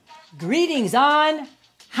Greetings on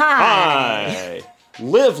high. Hi.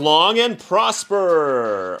 Live long and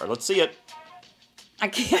prosper. Let's see it. I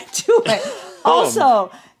can't do it. Also,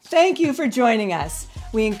 thank you for joining us.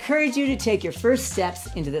 We encourage you to take your first steps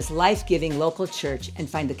into this life-giving local church and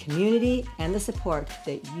find the community and the support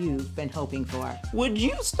that you've been hoping for. Would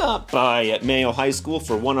you stop by at Mayo High School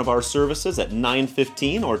for one of our services at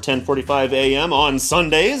 9:15 or 10:45 a.m. on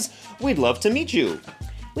Sundays? We'd love to meet you.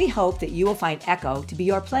 We hope that you will find Echo to be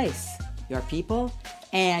your place, your people,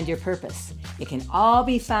 and your purpose. It can all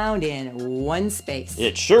be found in one space.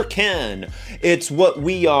 It sure can. It's what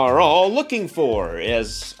we are all looking for.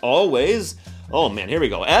 As always,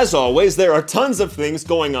 As always, there are tons of things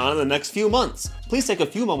going on in the next few months. Please take a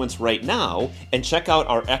few moments right now and check out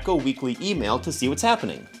our Echo Weekly email to see what's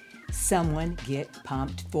happening. Someone get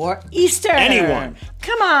pumped for Easter. Anyone.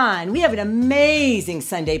 Come on, we have an amazing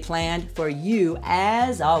Sunday planned for you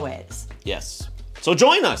as always. Yes. So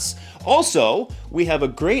join us. Also, we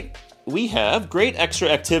have great extra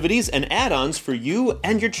activities and add-ons for you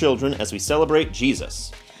and your children as we celebrate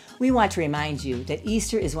Jesus. We want to remind you that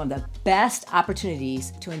Easter is one of the best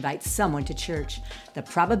opportunities to invite someone to church. The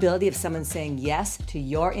probability of someone saying yes to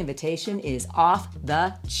your invitation is off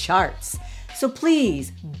the charts. So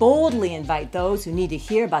please boldly invite those who need to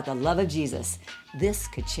hear about the love of Jesus. This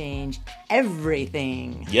could change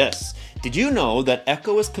everything. Yes. Did you know that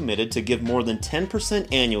Echo is committed to give more than 10%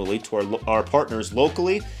 annually to our partners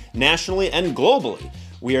locally, nationally, and globally?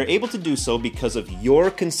 We are able to do so because of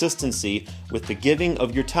your consistency with the giving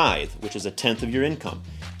of your tithe, which is 1/10 of your income,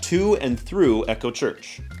 to and through Echo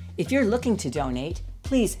Church. If you're looking to donate,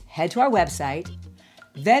 please head to our website,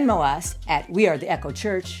 Venmo us at We Are the Echo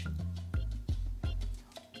Church.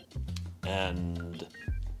 And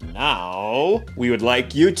now we would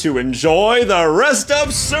like you to enjoy the rest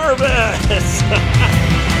of service.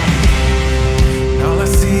 All I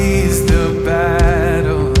see is the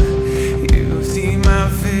battle. You see my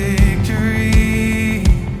victory.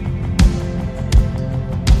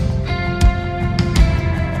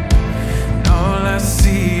 And all I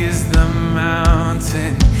see is the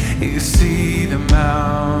mountain. You see the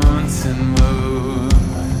mountain move.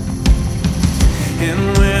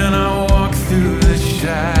 And when I walk through the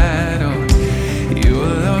shadow, your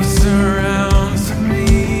love surrounds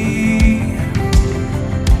me.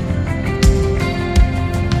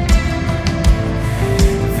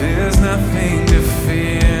 There's nothing to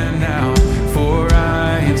fear now, for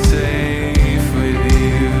I am safe with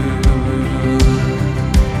you.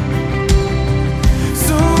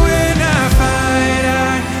 So when I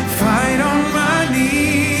fight on my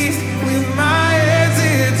knees with my head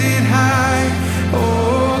lifted high.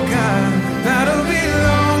 Oh God, battle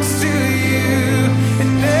belongs to you,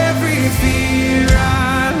 and every fear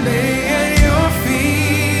I lay at your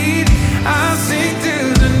feet. I sing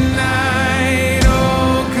through the night.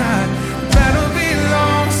 Oh God, battle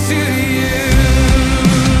belongs to you.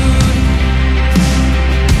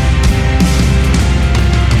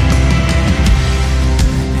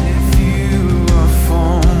 And if you are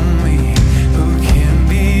for me, who can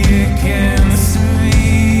be against me?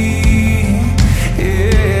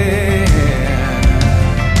 Yeah.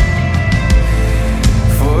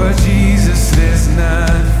 For Jesus, there's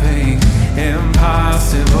nothing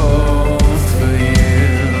impossible for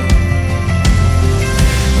you.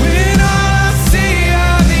 When all I see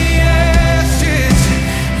are the ashes,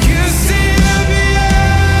 you see the beauty,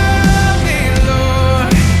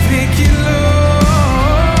 Lord. Thank you, Lord.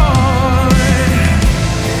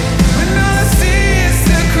 When all I see is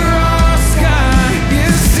the cross, God, you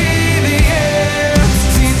see the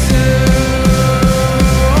empty tomb.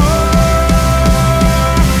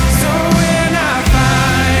 So when I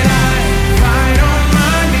fight on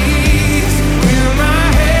my knees with my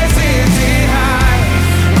head lifted high.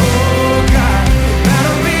 Oh God,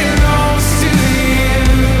 battle belongs to you,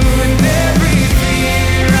 and every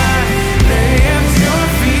fear I lay at your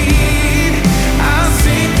feet. I'll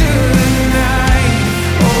sing through the night.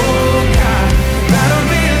 Oh God, battle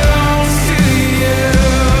belongs to you.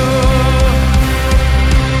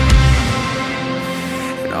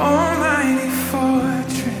 An almighty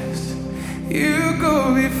fortress, you go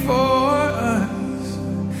before us.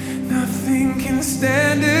 Nothing can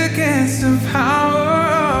stand against the power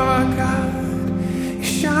of our God. You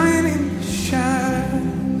shine in the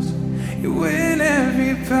shadows, you win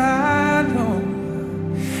every battle.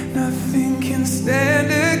 Nothing can stand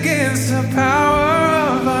against the power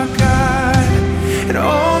of our God. An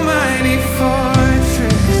almighty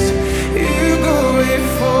fortress, you go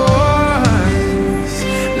before us.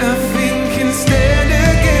 Nothing can stand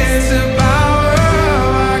against the power of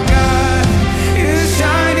our God. You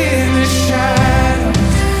shine in the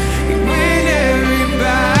shadows,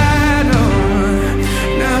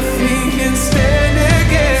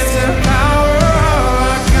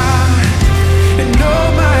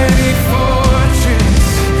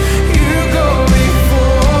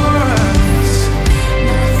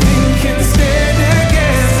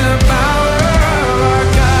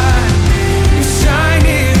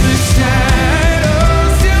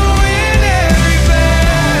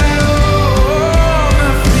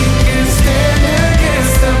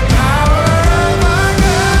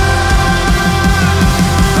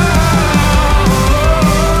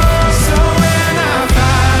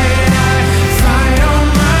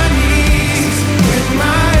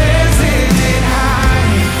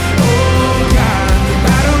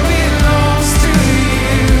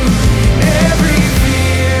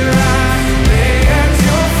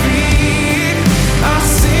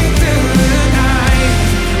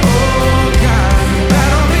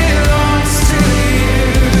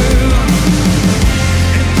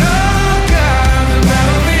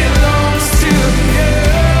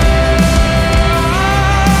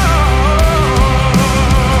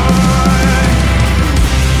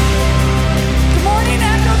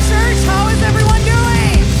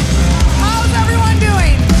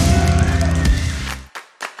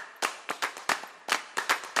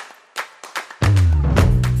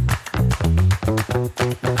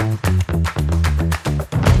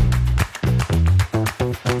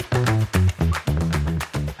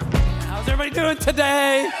 doing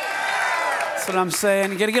today? That's what I'm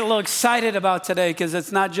saying. You got to get a little excited about today because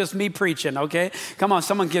it's not just me preaching, okay? Come on,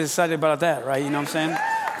 someone get excited about that, right? You know what I'm saying?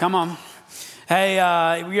 Come on.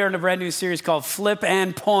 Hey, we are in a brand new series called Flip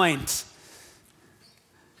and Point.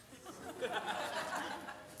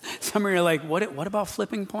 Some of you are like, what about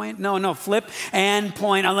flipping point? No, flip and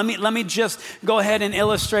point. Let me just go ahead and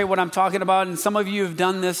illustrate what I'm talking about. And some of you have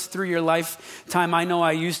done this through your lifetime. I know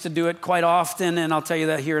I used to do it quite often, and I'll tell you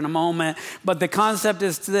that here in a moment. But the concept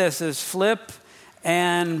is flip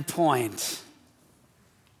and point.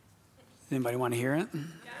 Anybody want to hear it?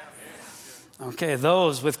 Okay,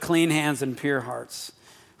 those with clean hands and pure hearts,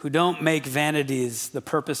 who don't make vanities the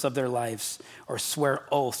purpose of their lives or swear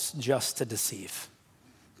oaths just to deceive.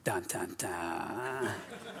 Dun, dun, dun.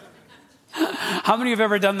 How many have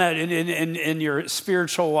ever done that in your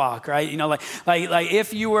spiritual walk, right? You know, like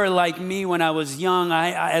if you were like me when I was young,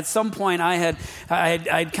 I at some point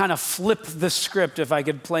I'd kind of flipped the script, if I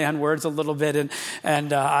could play on words a little bit,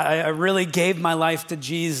 and I really gave my life to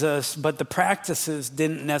Jesus, but the practices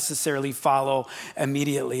didn't necessarily follow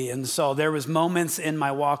immediately, and so there was moments in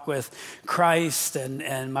my walk with Christ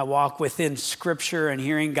and my walk within Scripture and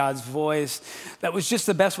hearing God's voice that was just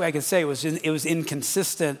the best way I could say it was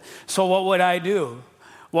inconsistent. So what would I do?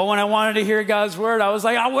 Well, when I wanted to hear God's word, I was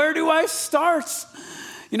like, where do I start?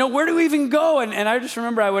 You know, where do we even go? And I just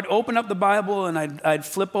remember I would open up the Bible and I'd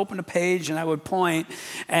flip open a page and I would point.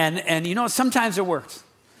 And you know, sometimes it worked.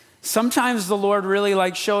 Sometimes the Lord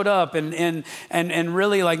really showed up and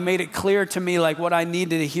really made it clear to me what I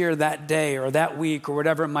needed to hear that day or that week or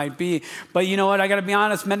whatever it might be. But you know what? I got to be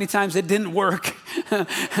honest, many times it didn't work.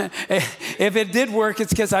 If it did work,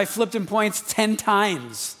 it's because I flipped in points 10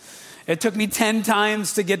 times. It took me 10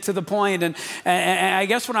 times to get to the point. And I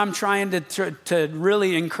guess what I'm trying to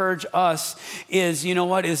really encourage us is, you know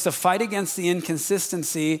what, is to fight against the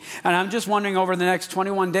inconsistency. And I'm just wondering over the next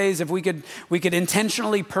 21 days if we could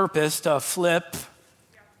intentionally purpose to flip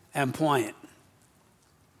and point.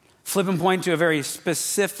 Flip and point to a very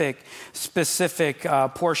specific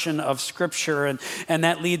portion of Scripture. And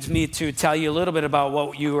that leads me to tell you a little bit about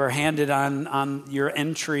what you were handed on your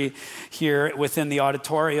entry here within the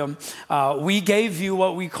auditorium. We gave you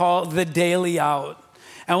what we call the Daily Out.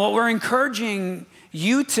 And what we're encouraging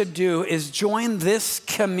you to do is join this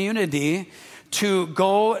community to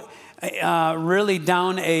go really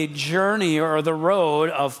down a journey or the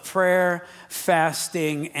road of prayer,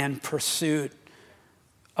 fasting, and pursuit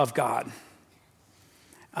of God.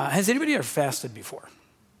 Has anybody ever fasted before?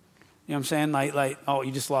 You know what I'm saying? Oh,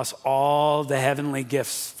 you just lost all the heavenly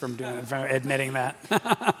gifts from admitting that.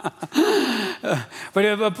 But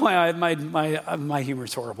at a point, my humor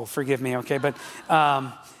is horrible. Forgive me, okay? But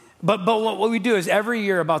what we do is every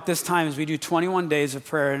year about this time is we do 21 days of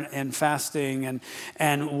prayer and fasting,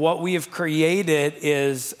 and what we have created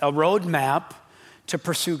is a roadmap to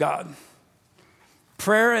pursue God.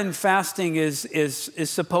 Prayer and fasting is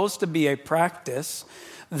supposed to be a practice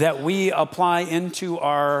that we apply into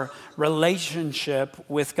our relationship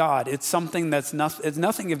with God. It's something that's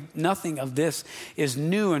nothing of this is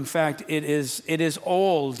new. In fact, it is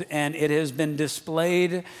old and it has been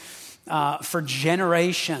displayed for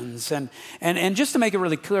generations. And just to make it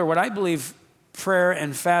really clear, what I believe prayer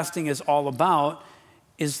and fasting is all about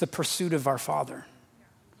is the pursuit of our Father.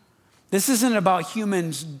 This isn't about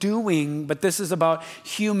humans doing, but this is about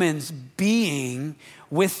humans being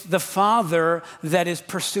with the Father that is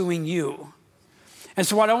pursuing you. And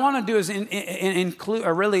so what I want to do is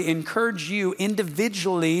really encourage you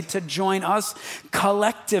individually to join us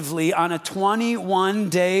collectively on a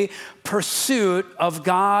 21-day pursuit of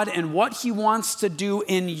God and what He wants to do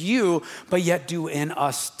in you, but yet do in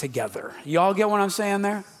us together. Y'all get what I'm saying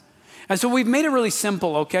there? And so we've made it really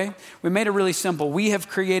simple, okay? We made it really simple. We have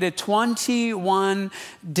created 21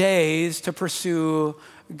 days to pursue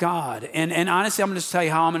God. And honestly, I'm going to just tell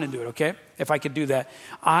you how I'm going to do it, okay? If I could do that.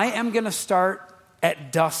 I am going to start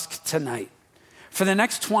at dusk tonight. For the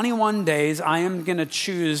next 21 days, I am going to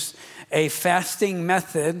choose a fasting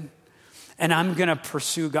method, and I'm going to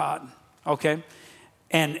pursue God, okay?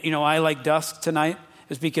 And, you know, I like dusk tonight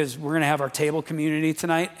is because we're going to have our table community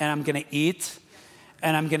tonight, and I'm going to eat.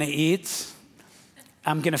 And I'm going to eat,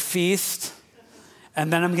 I'm going to feast,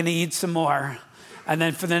 and then I'm going to eat some more. And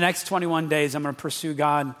then for the next 21 days, I'm going to pursue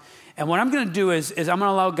God. And what I'm going to do is I'm going to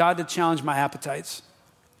allow God to challenge my appetites.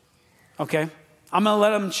 Okay? I'm going to let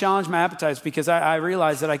them challenge my appetites because I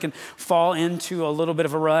realize that I can fall into a little bit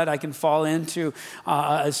of a rut. I can fall into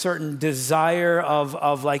a certain desire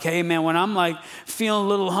of like, hey, man, when I'm like feeling a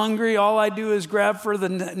little hungry, all I do is grab for the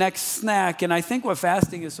next snack. And I think what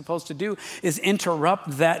fasting is supposed to do is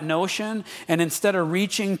interrupt that notion. And instead of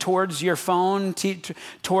reaching towards your phone,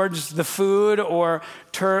 towards the food, or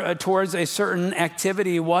towards a certain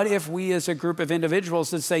activity, what if we as a group of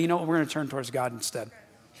individuals would say, you know what, we're going to turn towards God instead?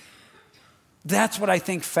 That's what I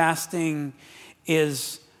think fasting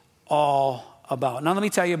is all about. Now, let me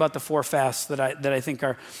tell you about the 4 fasts that I think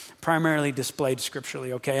are primarily displayed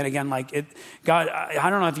scripturally, okay? And again, God, I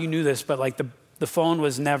don't know if you knew this, but like the phone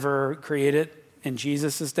was never created in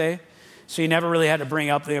Jesus' day. So you never really had to bring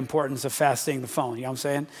up the importance of fasting the phone, you know what I'm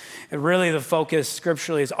saying? And really the focus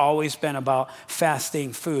scripturally has always been about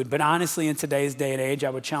fasting food. But honestly, in today's day and age, I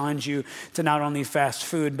would challenge you to not only fast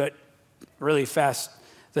food, but really fast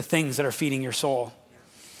the things that are feeding your soul.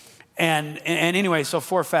 And anyway, so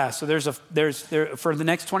 4 fasts. So there's for the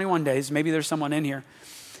next 21 days, maybe there's someone in here.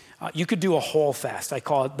 You could do a whole fast. I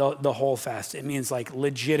call it the whole fast. It means like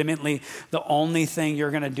legitimately the only thing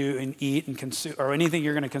you're going to do and eat and consume, or anything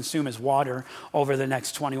you're going to consume, is water over the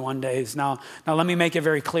next 21 days. Now let me make it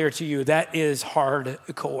very clear to you, that is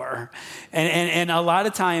hardcore. And a lot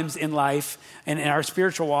of times in life and in our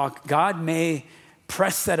spiritual walk, God may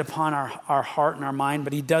press that upon our heart and our mind,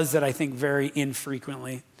 but he does that, I think, very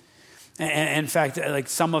infrequently. And in fact, like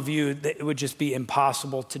some of you, it would just be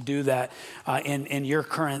impossible to do that in your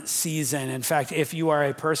current season. In fact, if you are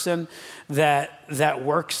a person that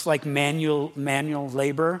works like manual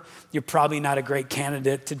labor, you're probably not a great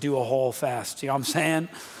candidate to do a whole fast. You know what I'm saying?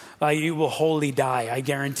 You will wholly die, I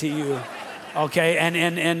guarantee you. Okay,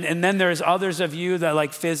 and then there's others of you that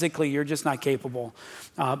like physically you're just not capable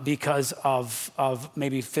because of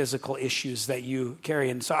maybe physical issues that you carry.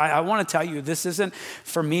 And so I want to tell you, this isn't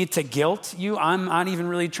for me to guilt you. I'm not even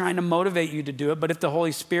really trying to motivate you to do it. But if the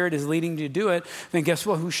Holy Spirit is leading you to do it, then guess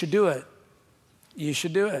what? Who should do it? You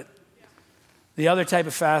should do it. The other type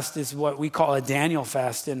of fast is what we call a Daniel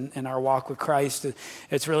fast in our walk with Christ.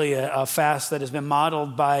 It's really a fast that has been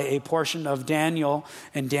modeled by a portion of Daniel,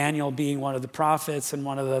 and Daniel being one of the prophets and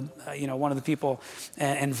one of the people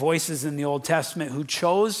and voices in the Old Testament who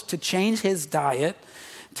chose to change his diet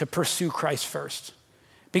to pursue Christ first.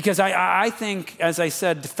 Because I think, as I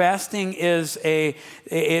said, fasting is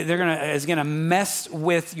gonna mess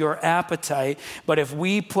with your appetite. But if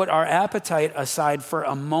we put our appetite aside for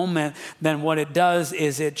a moment, then what it does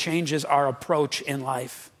is it changes our approach in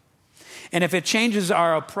life. And if it changes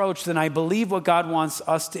our approach, then I believe what God wants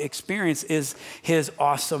us to experience is his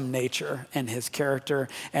awesome nature and his character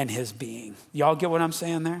and his being. Y'all get what I'm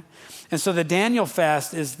saying there? And so the Daniel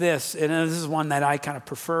fast is this, and this is one that I kind of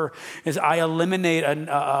prefer, is I eliminate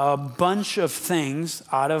a bunch of things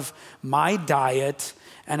out of my diet,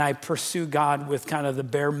 and I pursue God with kind of the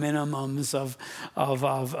bare minimums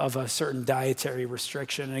of a certain dietary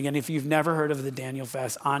restriction. And again, if you've never heard of the Daniel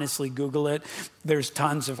fast, honestly, Google it. There's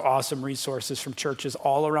tons of awesome resources from churches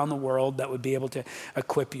all around the world that would be able to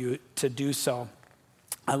equip you to do so.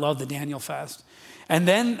 I love the Daniel fast. And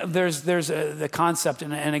then there's the concept,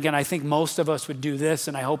 and again, I think most of us would do this,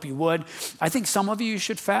 and I hope you would. I think some of you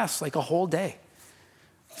should fast like a whole day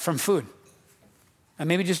from food. And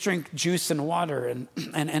maybe just drink juice and water.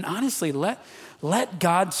 And honestly, let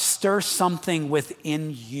God stir something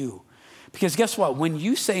within you. Because guess what? When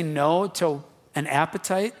you say no to an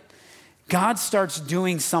appetite, God starts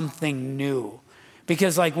doing something new.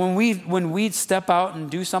 Because like when we step out and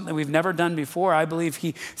do something we've never done before, I believe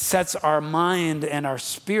he sets our mind and our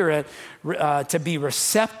spirit to be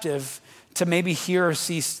receptive to maybe hear or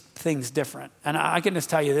see things different. And I can just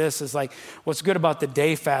tell you this is like, what's good about the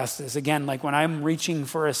day fast is, again, like when I'm reaching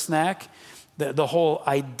for a snack, the whole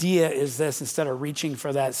idea is this: instead of reaching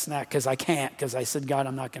for that snack, because I can't, because I said, God,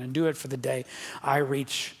 I'm not going to do it for the day, I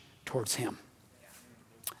reach towards him.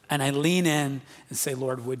 And I lean in and say,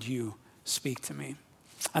 Lord, would you speak to me?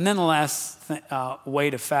 And then the last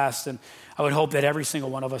way to fast, and I would hope that every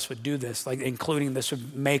single one of us would do this, like including this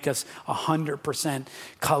would make us 100%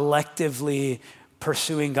 collectively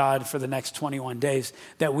pursuing God for the next 21 days,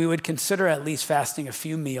 that we would consider at least fasting a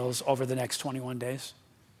few meals over the next 21 days.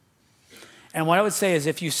 And what I would say is,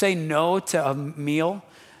 if you say no to a meal,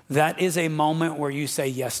 that is a moment where you say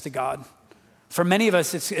yes to God. For many of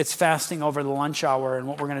us, it's fasting over the lunch hour, and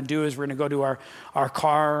what we're going to do is we're going to go to our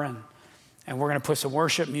car and we're going to put some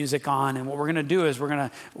worship music on, and what we're going to do is we're going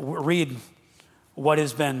to read what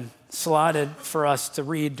has been slotted for us to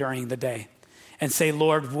read during the day and say,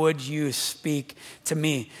 Lord, would you speak to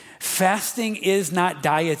me? Fasting is not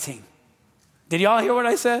dieting. Did y'all hear what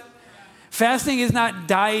I said? Fasting is not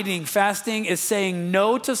dieting. Fasting is saying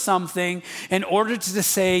no to something in order to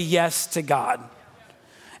say yes to God.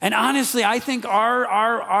 And honestly, I think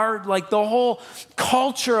our like the whole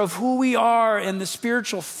culture of who we are and the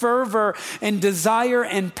spiritual fervor and desire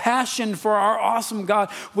and passion for our awesome God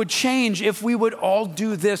would change if we would all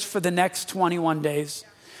do this for the next 21 days.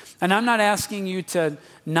 And I'm not asking you to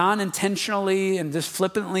non-intentionally and just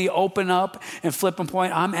flippantly open up and flip and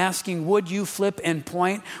point. I'm asking, would you flip and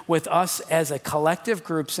point with us as a collective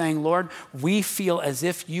group saying, Lord, we feel as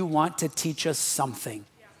if you want to teach us something.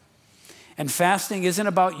 And fasting isn't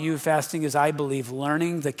about you. Fasting is, I believe,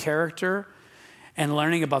 learning the character and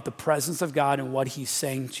learning about the presence of God and what he's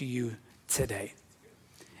saying to you today.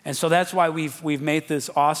 And so that's why we've made this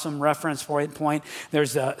awesome reference point.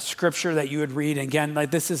 There's a scripture that you would read. Again, like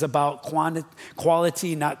this is about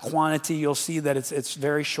quality, not quantity. You'll see that it's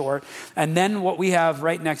very short. And then what we have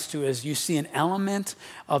right next to is you see an element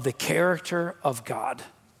of the character of God.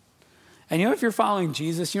 And you know, if you're following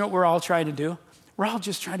Jesus, you know what we're all trying to do? We're all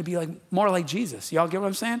just trying to be like more like Jesus. Y'all get what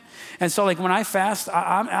I'm saying? And so like when I fast,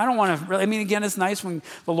 I don't want to really, I mean, again, it's nice when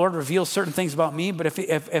the Lord reveals certain things about me, but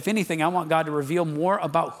if anything, I want God to reveal more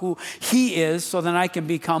about who he is so then I can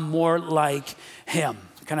become more like him.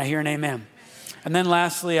 Can I hear an amen? And then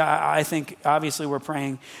lastly, I think obviously we're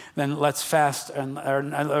praying, then let's fast, and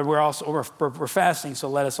we're fasting, so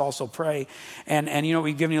let us also pray. And you know,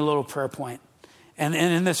 we've given you a little prayer point. And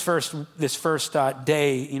in this first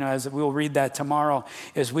day, you know, as we'll read that tomorrow,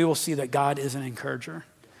 is we will see that God is an encourager.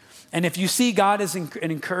 And if you see God as an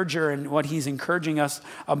encourager and what he's encouraging us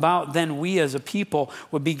about, then we as a people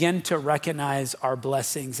would begin to recognize our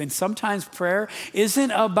blessings. And sometimes prayer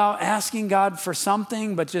isn't about asking God for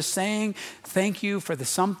something, but just saying thank you for the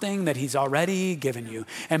something that he's already given you.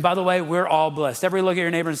 And by the way, we're all blessed. Everybody look at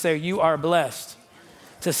your neighbor and say, you are blessed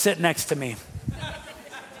to sit next to me.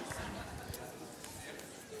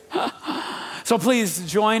 So please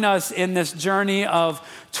join us in this journey of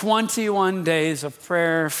 21 days of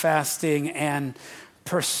prayer, fasting, and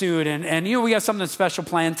pursuit. And you know, we got something special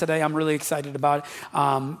planned today. I'm really excited about it.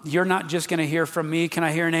 You're not just going to hear from me. Can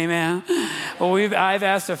I hear an amen? Well, I've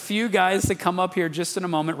asked a few guys to come up here just in a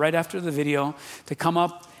moment, right after the video, to come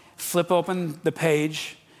up, flip open the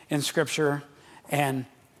page in Scripture, and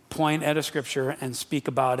point at a scripture and speak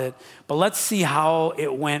about it. But let's see how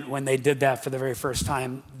it went when they did that for the very first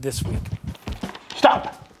time this week.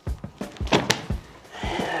 Stop.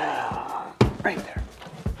 Right there.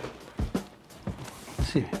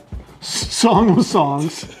 Let's see. Song of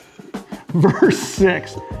Songs, verse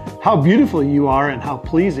 6. How beautiful you are and how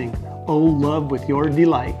pleasing, O love, with your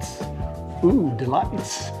delights. Ooh,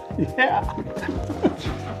 delights. Yeah.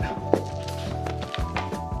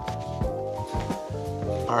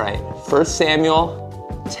 All right, 1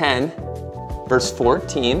 Samuel 10, verse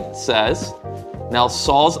 14 says, Now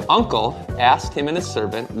Saul's uncle asked him and his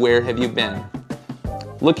servant, Where have you been?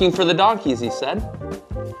 Looking for the donkeys, he said.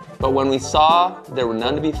 But when we saw there were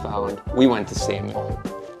none to be found, we went to Samuel.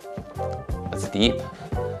 That's deep.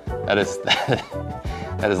 That is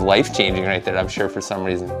life-changing right there, I'm sure, for some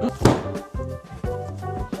reason.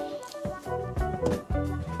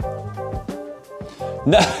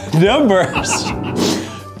 Numbers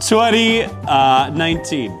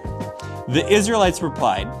 20:19. The Israelites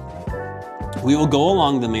replied, We will go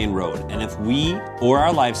along the main road, and if we or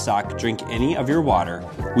our livestock drink any of your water,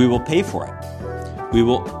 we will pay for it.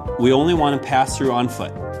 We only want to pass through on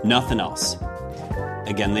foot, nothing else.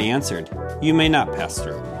 Again they answered, You may not pass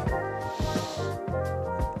through.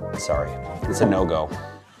 Sorry, it's a no-go.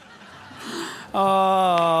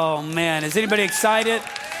 Oh man, is anybody excited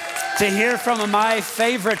to hear from my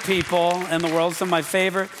favorite people in the world, some of my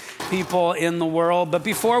favorite people in the world? But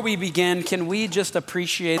before we begin, can we just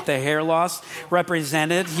appreciate the hair loss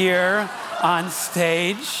represented here on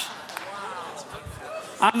stage?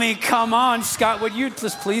 I mean, come on, Scott, would you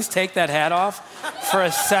just please take that hat off for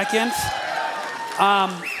a second?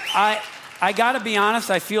 I gotta be honest,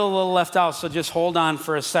 I feel a little left out, so just hold on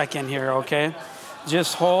for a second here, okay?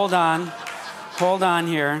 Just hold on. Hold on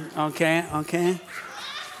here, okay?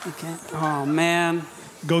 Oh, man.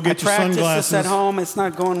 Go get your sunglasses. I practiced this at home. It's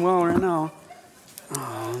not going well right now.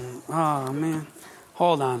 Oh, man.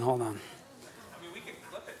 Hold on. I mean, we can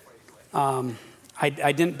flip it for you.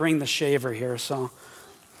 I didn't bring the shaver here, so.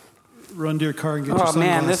 Run to your car and get your sunglasses. Oh,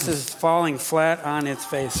 man, this is falling flat on its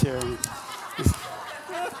face here.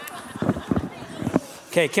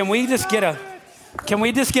 Okay, can we just get a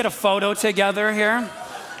photo together here?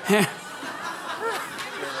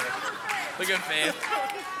 Look at Faith.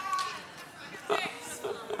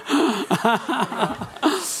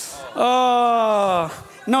 Oh,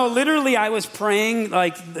 No, literally, I was praying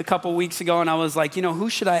like a couple weeks ago, and I was like, who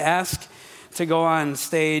should I ask to go on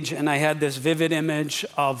stage? And I had this vivid image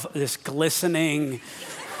of this glistening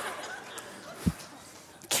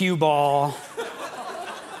cue ball.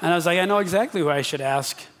 And I was like, I know exactly who I should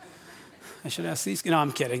ask. I should ask these. No,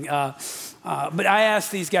 I'm kidding. But I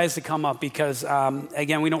asked these guys to come up because,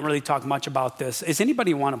 again, we don't really talk much about this. Does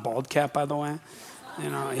anybody want a bald cap, by the way?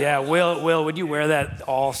 Yeah, Will, would you wear that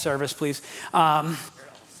all service, please?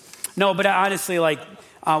 No, but honestly,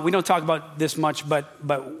 we don't talk about this much, but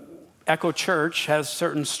Echo Church has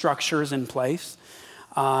certain structures in place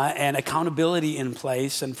and accountability in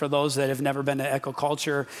place. And for those that have never been to Echo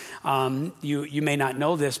Culture, you may not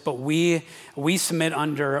know this, but we submit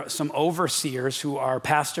under some overseers who are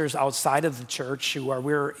pastors outside of the church who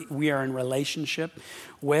we are in relationship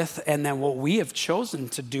with. And then what we have chosen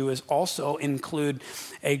to do is also include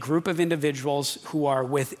a group of individuals who are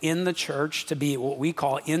within the church to be what we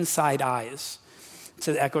call inside eyes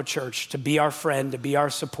to the Echo Church, to be our friend, to be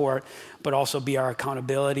our support, but also be our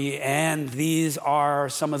accountability. And these are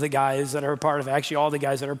some of the guys that are part of, actually all the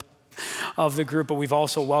guys that are of the group, but we've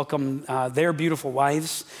also welcomed their beautiful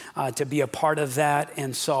wives to be a part of that.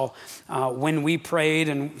 And so when we prayed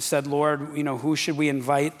and said, Lord, who should we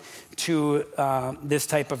invite to this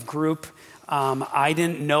type of group? I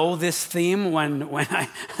didn't know this theme when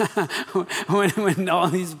all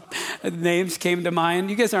these names came to mind.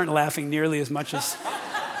 You guys aren't laughing nearly as much as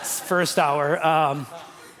first hour,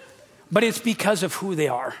 but it's because of who they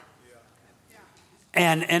are.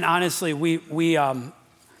 And honestly, we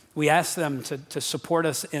ask them to support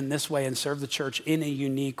us in this way and serve the church in a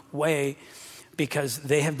unique way because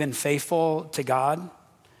they have been faithful to God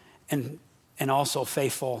and also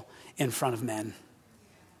faithful in front of men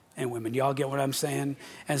and women. Y'all get what I'm saying?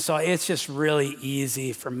 And so it's just really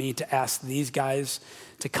easy for me to ask these guys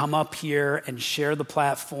to come up here and share the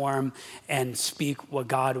platform and speak what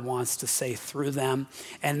God wants to say through them.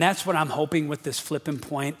 And that's what I'm hoping with this Flipping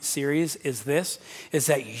Point series is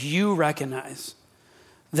that you recognize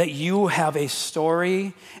that you have a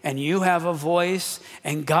story and you have a voice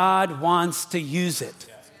and God wants to use it.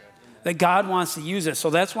 That God wants to use it. So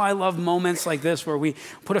that's why I love moments like this where we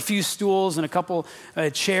put a few stools and a couple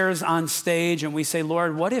chairs on stage and we say,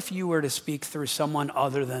 Lord, what if you were to speak through someone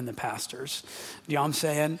other than the pastors? You know what I'm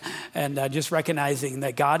saying? And just recognizing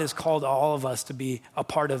that God has called all of us to be a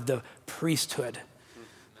part of the priesthood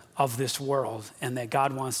of this world and that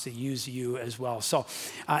God wants to use you as well. So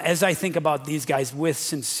as I think about these guys with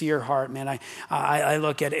sincere heart, man, I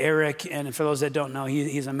look at Eric, and for those that don't know,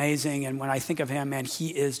 he's amazing. And when I think of him, man, he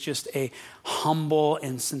is just a humble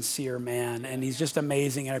and sincere man. And he's just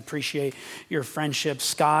amazing. And I appreciate your friendship.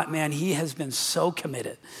 Scott, man, he has been so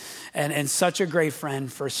committed and such a great friend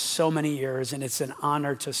for so many years, and it's an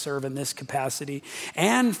honor to serve in this capacity.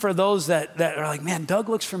 And for those that are like, man, Doug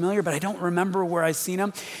looks familiar, but I don't remember where I've seen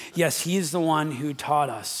him. Yes, he's the one who taught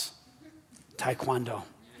us Taekwondo.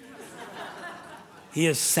 He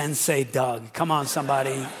is Sensei Doug. Come on,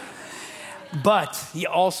 somebody. But he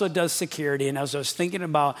also does security. And as I was thinking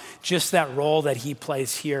about just that role that he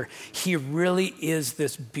plays here, he really is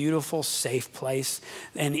this beautiful, safe place.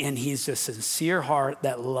 And he's a sincere heart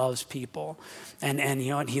that loves people. And you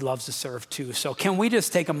know what? He loves to serve too. So can we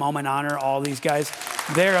just take a moment and honor all these guys?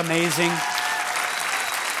 They're amazing.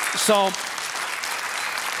 So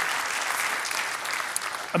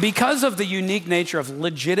because of the unique nature of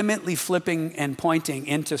legitimately flipping and pointing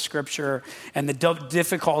into Scripture and the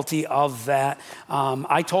difficulty of that,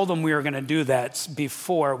 I told them we were going to do that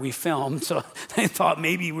before we filmed. So they thought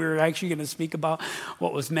maybe we were actually going to speak about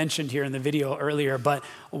what was mentioned here in the video earlier. But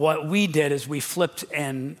what we did is we flipped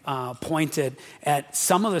and pointed at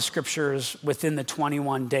some of the Scriptures within the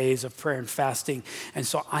 21 days of prayer and fasting. And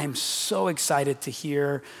so I'm so excited to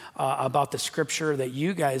hear about the Scripture that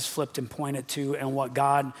you guys flipped and pointed to and what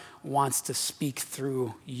God wants to speak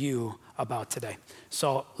through you about today.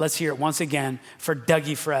 So let's hear it once again for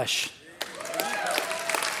Dougie Fresh.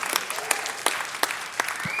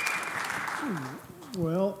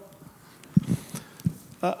 Well,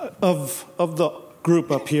 of the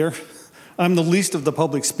group up here, I'm the least of the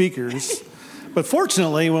public speakers. But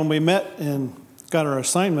fortunately, when we met and got our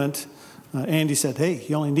assignment, Andy said, hey,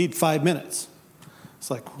 you only need 5 minutes. It's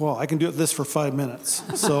like, well, I can do this for 5 minutes.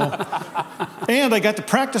 So, and I got to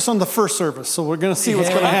practice on the first service, so we're going to see what's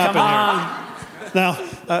going to happen here. Now,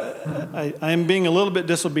 I am being a little bit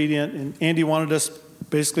disobedient, and Andy wanted us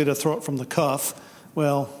basically to throw it from the cuff.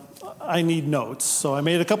 Well, I need notes, so I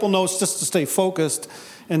made a couple notes just to stay focused.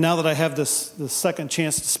 And now that I have this second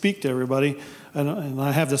chance to speak to everybody, and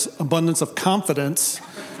I have this abundance of confidence,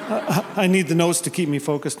 I need the notes to keep me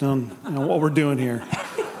focused on what we're doing here.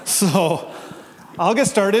 So I'll get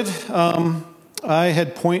started. I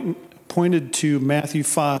had pointed to Matthew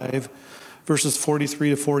 5, verses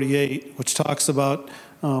 43 to 48, which talks about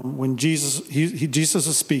when Jesus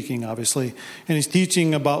is speaking, obviously, and he's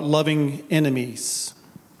teaching about loving enemies.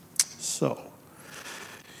 So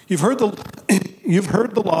you've heard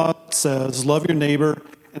the law that says, love your neighbor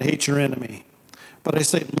and hate your enemy. But I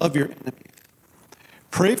say, love your enemy.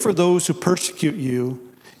 Pray for those who persecute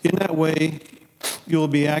you. In that way, you will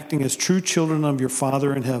be acting as true children of your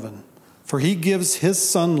Father in heaven. For he gives his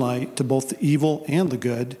sunlight to both the evil and the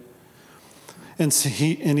good, and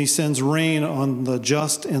he sends rain on the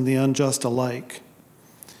just and the unjust alike.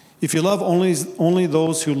 If you love only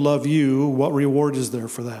those who love you, what reward is there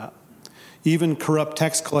for that? Even corrupt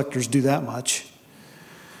tax collectors do that much.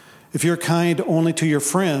 If you're kind only to your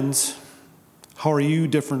friends, how are you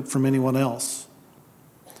different from anyone else?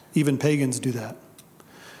 Even pagans do that.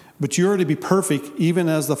 But you are to be perfect, even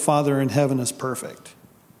as the Father in heaven is perfect.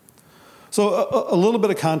 So a little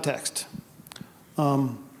bit of context.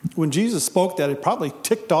 When Jesus spoke that, it probably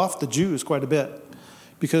ticked off the Jews quite a bit,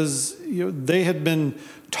 because they had been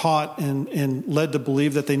taught and led to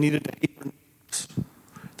believe that they needed to hate their neighbors.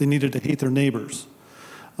 They needed to hate their neighbors.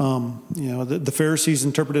 The Pharisees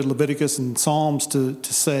interpreted Leviticus and Psalms to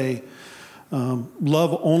say,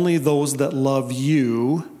 love only those that love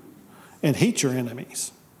you and hate your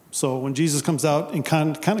enemies. So when Jesus comes out and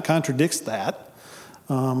kind of contradicts that,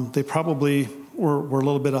 they probably were a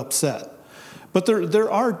little bit upset. But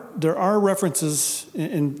there are references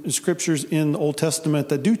in scriptures in the Old Testament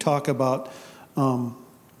that do talk about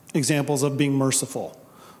examples of being merciful.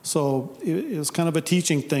 So it was kind of a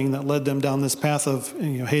teaching thing that led them down this path of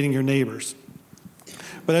hating your neighbors.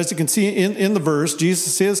 But as you can see in the verse,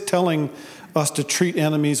 Jesus is telling us to treat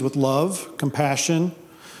enemies with love, compassion,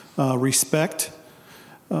 respect.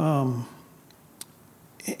 And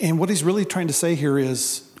what he's really trying to say here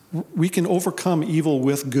is we can overcome evil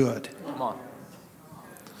with good. Come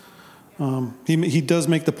on. He does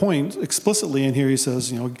make the point explicitly in here. He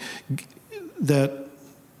says, that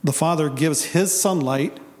the Father gives his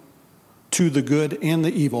sunlight to the good and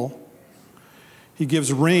the evil. He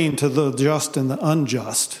gives rain to the just and the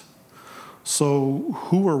unjust. So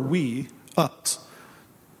who are we, us,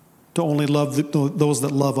 to only love those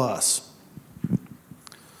that love us?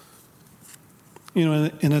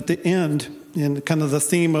 And at the end, and kind of the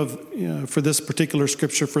theme of for this particular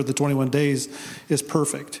scripture for the 21 days is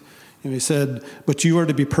perfect. He said, but you are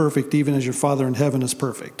to be perfect even as your Father in heaven is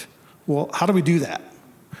perfect. Well, how do we do that?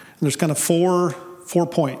 And there's kind of four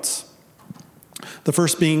points. The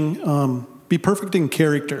first being be perfect in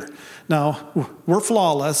character. Now, we're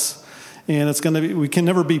flawless, and we can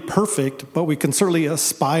never be perfect, but we can certainly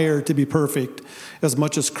aspire to be perfect as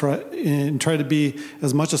much as Christ, and try to be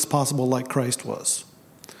as much as possible like Christ was.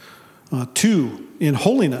 2, in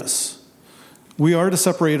holiness, we are to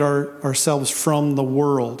separate ourselves from the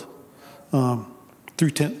world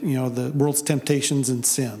through the world's temptations and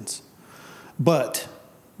sins. But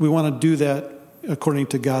we want to do that according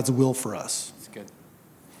to God's will for us. That's good.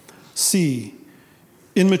 C,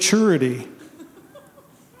 in maturity.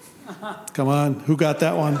 Come on, who got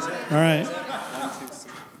that one? All right.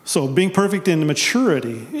 So being perfect in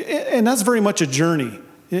maturity, and that's very much a journey.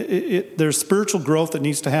 There's spiritual growth that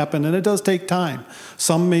needs to happen, and it does take time.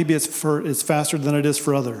 Some maybe it's faster than it is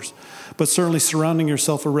for others. But certainly surrounding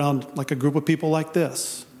yourself around like a group of people like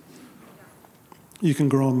this, you can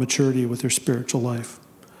grow in maturity with your spiritual life.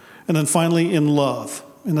 And then finally, in love.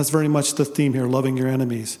 And that's very much the theme here, loving your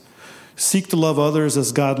enemies. Seek to love others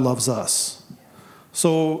as God loves us.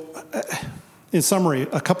 So, in summary,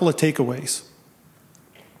 a couple of takeaways.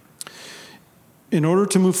 In order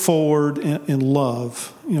to move forward in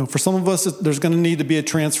love, for some of us, there's going to need to be a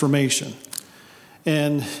transformation.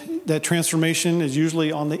 And that transformation is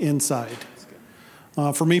usually on the inside.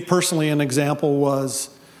 For me personally, an example was,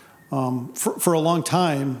 for a long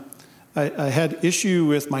time, I had issue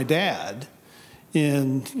with my dad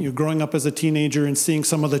in growing up as a teenager and seeing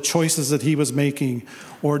some of the choices that he was making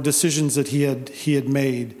or decisions that he had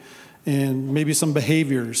made, and maybe some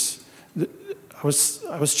behaviors. I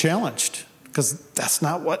was challenged because that's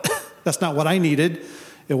not what I needed.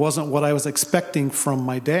 It wasn't what I was expecting from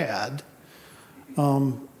my dad.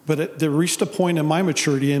 But there reached a point in my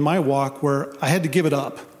maturity, in my walk, where I had to give it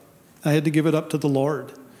up. I had to give it up to the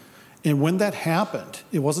Lord. And when that happened,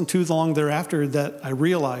 it wasn't too long thereafter that I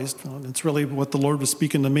realized, it's really what the Lord was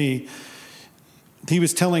speaking to me. He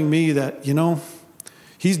was telling me that,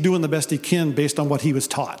 he's doing the best he can based on what he was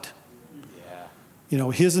taught.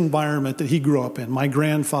 Yeah. His environment that he grew up in, my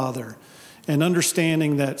grandfather, And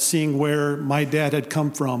understanding that, seeing where my dad had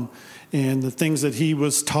come from and the things that he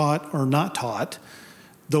was taught or not taught,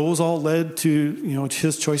 those all led to,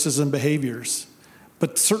 his choices and behaviors.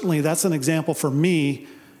 But certainly that's an example for me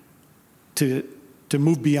to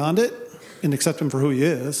move beyond it and accept him for who he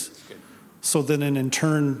is. So then in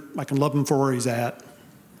turn, I can love him for where he's at.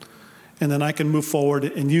 And then I can move forward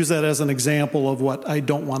and use that as an example of what I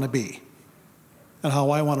don't want to be and how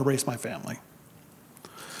I want to raise my family.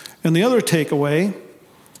 And the other takeaway,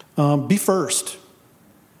 be first.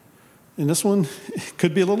 And this one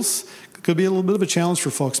could be a little bit of a challenge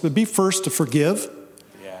for folks, but be first to forgive.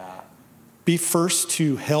 Yeah. Be first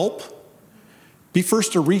to help. Be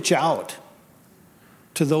first to reach out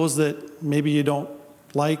to those that maybe you don't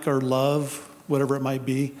like or love, whatever it might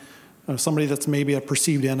be, somebody that's maybe a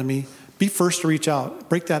perceived enemy. Be first to reach out,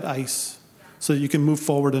 break that ice so that you can move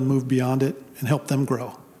forward and move beyond it and help them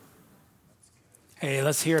grow. Hey,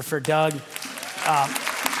 let's hear it for Doug.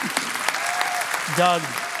 Doug,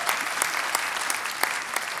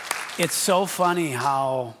 it's so funny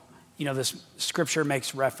how, this scripture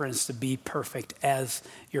makes reference to be perfect as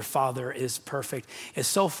your Father is perfect. It's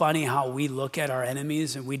so funny how we look at our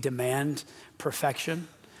enemies and we demand perfection.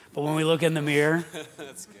 But when we look in the mirror,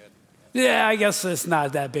 That's good. yeah, I guess it's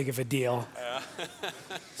not that big of a deal.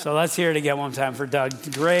 So let's hear it again one time for Doug.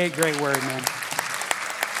 Great word, man.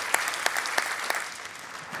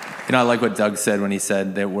 I like what Doug said when he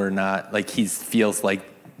said that we're not, he feels like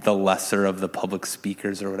the lesser of the public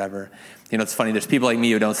speakers or whatever. It's funny, there's people like me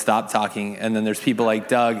who don't stop talking, and then there's people like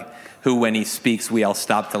Doug who, when he speaks, we all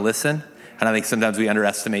stop to listen. And I think sometimes we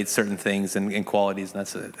underestimate certain things and qualities, and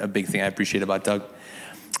that's a big thing I appreciate about Doug.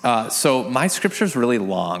 So my scripture's really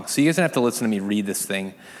long, so you guys don't have to listen to me read this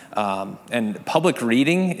thing. And public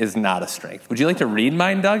reading is not a strength. Would you like to read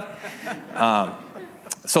mine, Doug?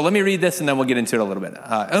 So let me read this, and then we'll get into it a little bit.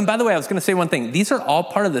 And by the way, I was going to say one thing. These are all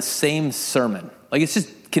part of the same sermon. It's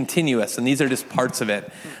just continuous, and these are just parts of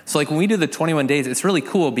it. So when we do the 21 days, it's really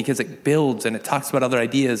cool because it builds, and it talks about other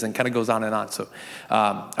ideas and kind of goes on and on. So,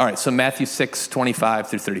 all right, so Matthew 6:25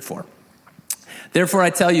 through 34. Therefore,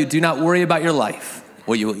 I tell you, do not worry about your life,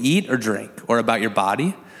 what you will eat or drink, or about your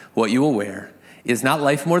body, what you will wear. Is not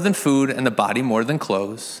life more than food, and the body more than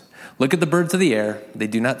clothes? Look at the birds of the air. They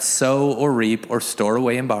do not sow or reap or store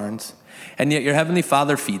away in barns, and yet your heavenly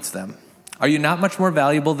Father feeds them. Are you not much more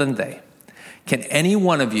valuable than they? Can any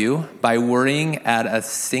one of you, by worrying, add a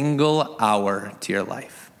single hour to your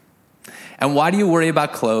life? And why do you worry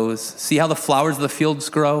about clothes? See how the flowers of the fields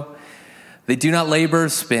grow? They do not labor or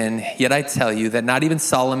spin, yet I tell you that not even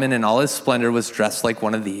Solomon in all his splendor was dressed like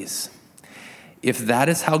one of these. If that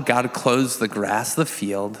is how God clothes the grass of the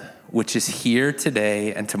field, which is here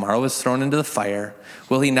today and tomorrow is thrown into the fire,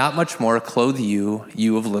 will he not much more clothe you,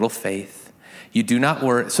 you of little faith? You do not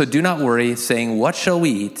worry, so do not worry, saying, what shall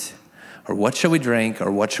we eat? Or what shall we drink?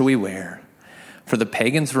 Or what shall we wear? For the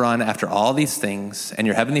pagans run after all these things, and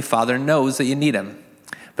your heavenly Father knows that you need him.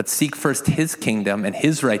 But seek first his kingdom and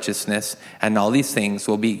his righteousness, and all these things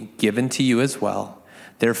will be given to you as well.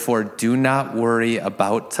 Therefore, do not worry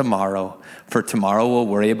about tomorrow, for tomorrow will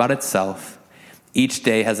worry about itself. Each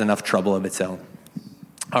day has enough trouble of its own.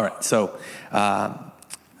 All right, so, I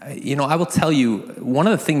will tell you, one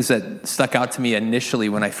of the things that stuck out to me initially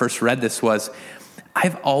when I first read this was,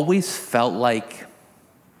 I've always felt like,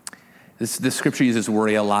 this scripture uses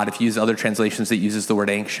worry a lot. If you use other translations, it uses the word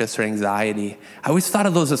anxious or anxiety. I always thought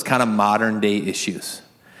of those as kind of modern day issues.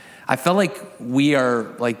 I felt like we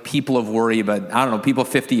are like people of worry, but I don't know, people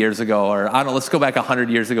 50 years ago, or I don't know, let's go back 100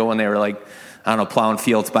 years ago when they were plowing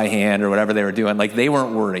fields by hand or whatever they were doing. They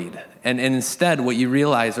weren't worried. And instead, what you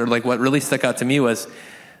realize, or what really stuck out to me was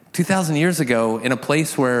 2,000 years ago in a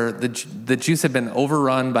place where the Jews had been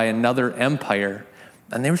overrun by another empire,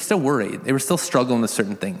 and they were still worried. They were still struggling with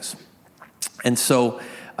certain things. And so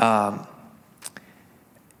probably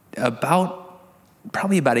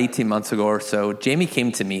about 18 months ago or so, Jamie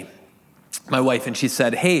came to me, my wife, and she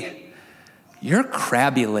said, hey, you're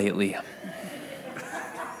crabby lately.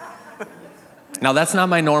 Now, that's not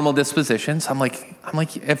my normal disposition. So I'm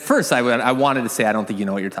like, at first I wanted to say, I don't think you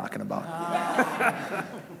know what you're talking about.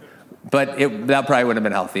 But that probably wouldn't have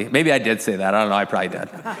been healthy. Maybe I did say that. I don't know. I probably did.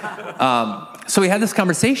 So we had this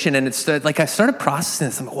conversation, and it's I started processing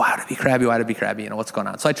this. I'm like, why would it be crabby? Why would it be crabby? What's going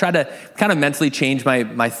on? So I tried to kind of mentally change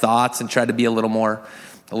my thoughts and try to be a little more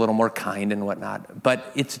kind and whatnot.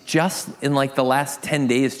 But it's just in the last 10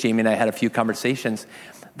 days, Jamie and I had a few conversations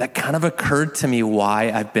that kind of occurred to me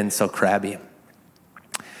why I've been so crabby.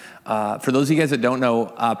 For those of you guys that don't know,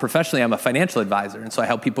 professionally, I'm a financial advisor. And so I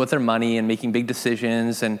help people with their money and making big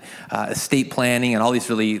decisions and estate planning and all these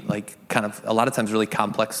really a lot of times really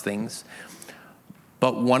complex things.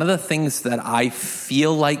 But one of the things that I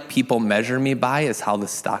feel like people measure me by is how the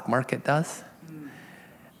stock market does.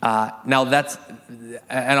 Now that's,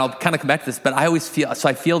 and I'll kind of come back to this, but I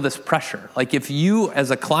feel this pressure. Like if you, as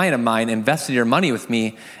a client of mine, invested your money with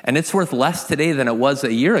me and it's worth less today than it was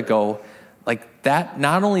a year ago, like that,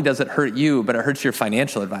 not only does it hurt you, but it hurts your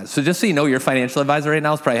financial advisor. So just so you know, your financial advisor right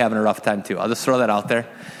now is probably having a rough time too. I'll just throw that out there.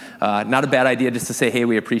 Not a bad idea just to say, hey,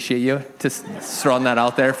 we appreciate you. Just throwing that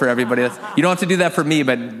out there for everybody else. You don't have to do that for me,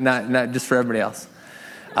 but not just for everybody else.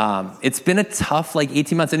 It's been a tough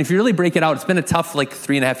 18 months. And if you really break it out, it's been a tough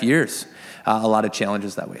 3.5 years. A lot of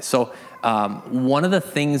challenges that way. So one of the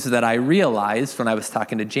things that I realized when I was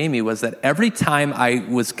talking to Jamie was that every time I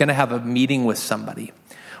was going to have a meeting with somebody,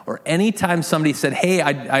 or anytime somebody said, hey,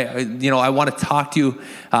 I want to talk to you,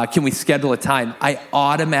 can we schedule a time? I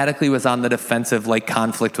automatically was on the defensive like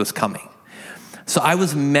conflict was coming. So I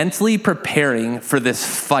was mentally preparing for this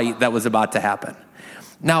fight that was about to happen.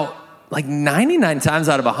 Now, 99 times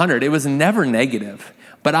out of 100, it was never negative.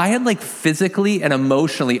 But I had physically and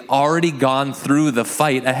emotionally already gone through the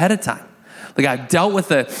fight ahead of time. I've dealt with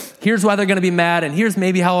here's why they're going to be mad, and here's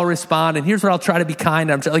maybe how I'll respond, and here's where I'll try to be kind.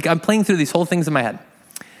 I'm playing through these whole things in my head.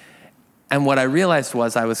 And what I realized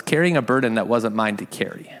was I was carrying a burden that wasn't mine to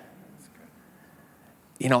carry.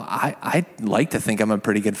 I like to think I'm a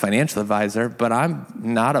pretty good financial advisor, but I'm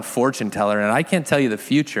not a fortune teller, and I can't tell you the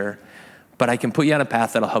future, but I can put you on a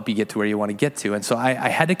path that'll help you get to where you want to get to. And so I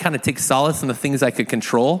had to kind of take solace in the things I could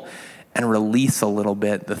control and release a little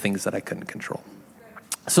bit the things that I couldn't control.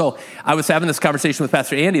 So I was having this conversation with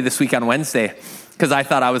Pastor Andy this week on Wednesday because I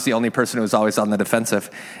thought I was the only person who was always on the defensive.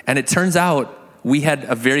 And it turns out we had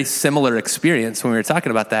a very similar experience when we were talking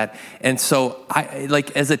about that. And so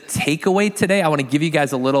as a takeaway today, I want to give you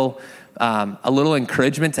guys a little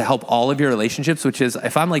encouragement to help all of your relationships, which is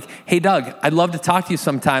if I'm like, hey, Doug, I'd love to talk to you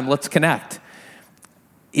sometime. Let's connect.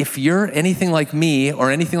 If you're anything like me or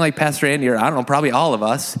anything like Pastor Andy, or I don't know, probably all of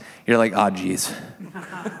us, you're like, oh, geez,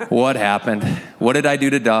 what happened? What did I do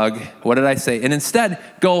to Doug? What did I say? And instead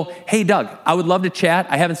go, hey, Doug, I would love to chat.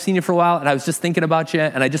 I haven't seen you for a while, and I was just thinking about you,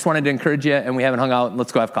 and I just wanted to encourage you, and we haven't hung out, and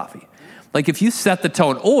let's go have coffee. If you set the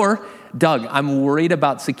tone, or Doug, I'm worried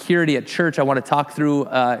about security at church. I want to talk through,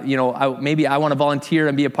 maybe I want to volunteer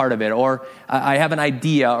and be a part of it, or I have an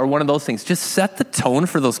idea, or one of those things. Just set the tone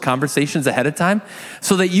for those conversations ahead of time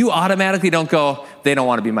so that you automatically don't go, they don't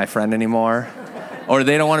want to be my friend anymore, or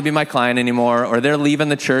they don't want to be my client anymore, or they're leaving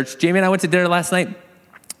the church. Jamie and I went to dinner last night.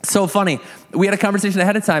 So funny. We had a conversation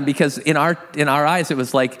ahead of time because in our eyes, it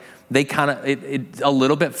was like they it a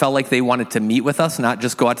little bit felt like they wanted to meet with us, not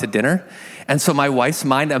just go out to dinner. And so my wife's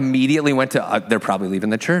mind immediately went to, they're probably leaving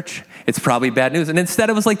the church. It's probably bad news. And instead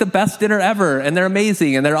it was the best dinner ever, and they're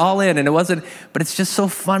amazing, and they're all in, and it wasn't, but it's just so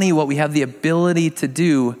funny what we have the ability to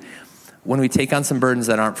do when we take on some burdens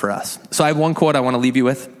that aren't for us. So I have one quote I want to leave you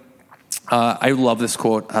with. I love this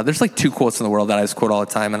quote. There's 2 quotes in the world that I just quote all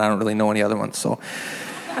the time, and I don't really know any other ones. So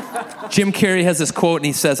Jim Carrey has this quote, and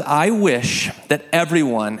he says, I wish that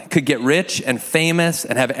everyone could get rich and famous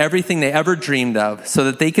and have everything they ever dreamed of so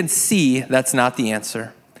that they can see that's not the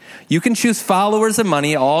answer. You can choose followers and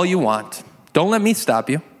money all you want. Don't let me stop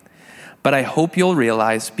you. But I hope you'll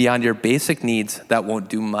realize beyond your basic needs, that won't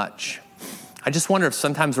do much. I just wonder if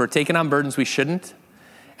sometimes we're taking on burdens we shouldn't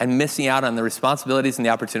and missing out on the responsibilities and the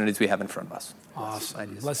opportunities we have in front of us.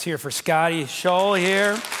 Awesome. Let's hear for Scotty Scholl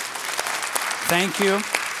here. Thank you.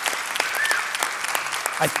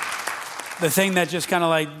 The thing that just kind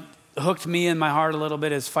of hooked me in my heart a little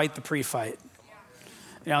bit is fight the pre-fight.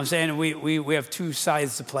 You know what I'm saying? We have 2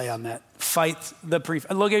 sides to play on that. Fight the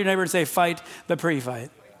pre-fight. Look at your neighbor and say, fight the pre-fight.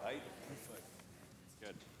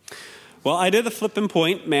 Good. Well, I did the flipping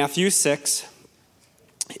point, Matthew 6.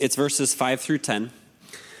 It's verses 5 through 10.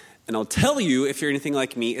 And I'll tell you, if you're anything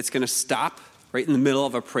like me, it's going to stop right in the middle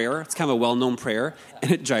of a prayer. It's kind of a well-known prayer,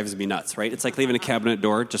 and it drives me nuts, right? It's like leaving a cabinet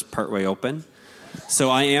door just partway open. So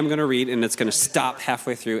I am going to read, and it's going to stop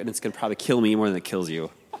halfway through, and it's going to probably kill me more than it kills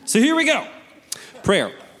you. So here we go.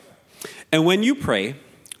 Prayer. And when you pray,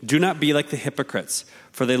 do not be like the hypocrites,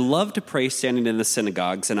 for they love to pray standing in the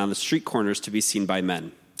synagogues and on the street corners to be seen by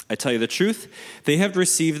men. I tell you the truth, they have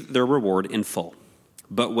received their reward in full.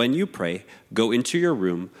 But when you pray, go into your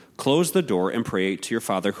room, close the door, and pray to your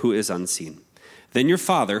Father who is unseen. Then your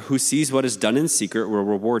Father, who sees what is done in secret, will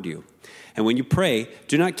reward you. And when you pray,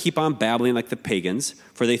 do not keep on babbling like the pagans,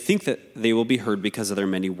 for they think that they will be heard because of their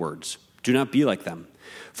many words. Do not be like them,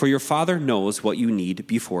 for your Father knows what you need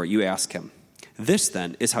before you ask him. This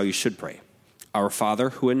then is how you should pray. Our Father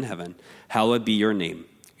who in heaven, hallowed be your name.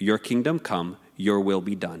 Your kingdom come, your will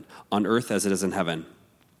be done, on earth as it is in heaven.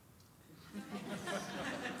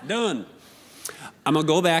 Done. I'm going to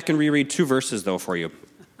go back and reread 2 verses, though, for you.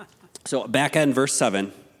 So back in verse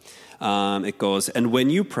 7, it goes, "And when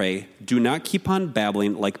you pray, do not keep on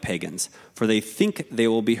babbling like pagans, for they think they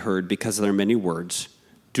will be heard because of their many words.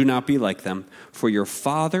 Do not be like them, for your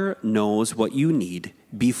Father knows what you need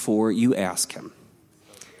before you ask him."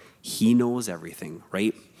 He knows everything,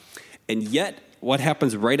 right? And yet, what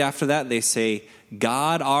happens right after that? They say,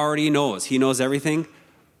 God already knows. He knows everything,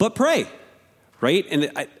 but pray, right?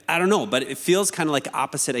 And I don't know, but it feels kind of like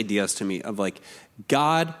opposite ideas to me of like,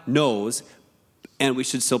 God knows, and we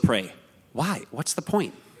should still pray. Why? What's the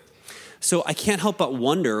point? So I can't help but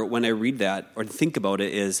wonder when I read that or think about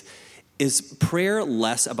it is prayer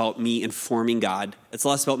less about me informing God? It's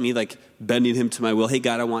less about me like bending him to my will. Hey,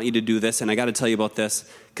 God, I want you to do this, and I got to tell you about this,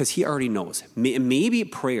 because he already knows. Maybe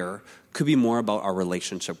prayer could be more about our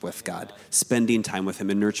relationship with God, spending time with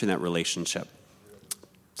him and nurturing that relationship.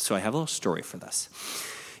 So I have a little story for this.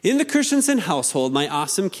 In the Christensen household, my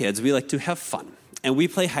awesome kids, we like to have fun, and we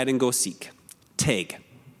play hide and go seek, tag.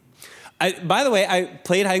 By the way, I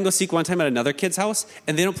played hide and go seek one time at another kid's house,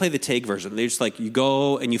 and they don't play the tag version. They just like, you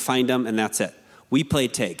go and you find them, and that's it. We play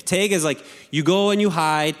tag. Tag is like, you go and you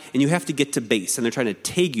hide, and you have to get to base, and they're trying to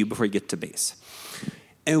tag you before you get to base.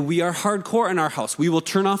 And we are hardcore in our house. We will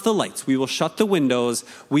turn off the lights. We will shut the windows.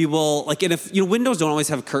 We will, like, and if, windows don't always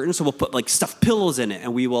have curtains, so we'll put, like, stuffed pillows in it,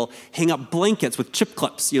 and we will hang up blankets with chip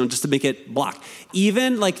clips, just to make it block.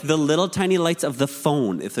 Even, like, the little tiny lights of the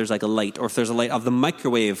phone, if there's, like, a light, or if there's a light of the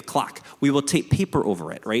microwave clock, we will tape paper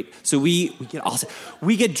over it, right? So we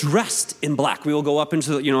get dressed in black. We will go up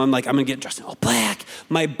into, I'm going to get dressed in all black.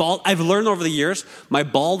 I've learned over the years, my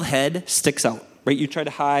bald head sticks out, right? You try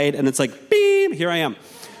to hide, and it's like, beep, here I am.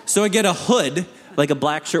 So I get a hood, like a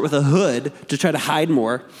black shirt with a hood, to try to hide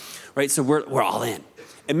more, right? So we're all in.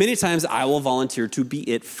 And many times I will volunteer to be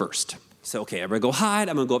it first. So, okay, everybody go hide.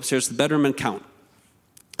 I'm going to go upstairs to the bedroom and count.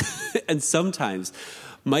 And sometimes,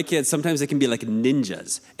 my kids, they can be like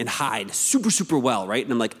ninjas and hide super, super well, right?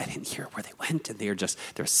 And I'm like, I didn't hear where they went. And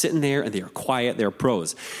they're sitting there and they are quiet. They're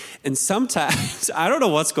pros. And sometimes, I don't know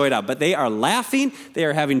what's going on, but they are laughing. They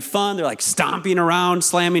are having fun. They're like stomping around,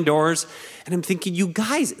 slamming doors. And I'm thinking, you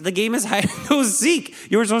guys, the game is hide and go seek.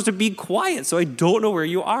 You were supposed to be quiet, so I don't know where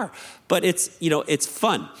you are. But it's, it's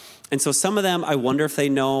fun. And so some of them, I wonder if they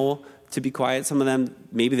know to be quiet. Some of them,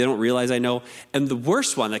 maybe they don't realize I know. And the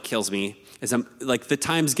worst one that kills me is like the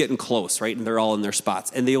time's getting close, right? And they're all in their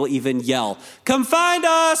spots. And they will even yell, "Come find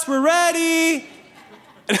us, we're ready."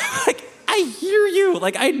 And I'm like, I hear you.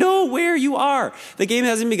 Like, I know where you are. The game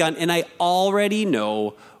hasn't begun, and I already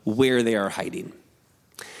know where they are hiding.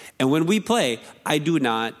 And when we play, I do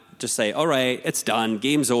not just say, all right, it's done,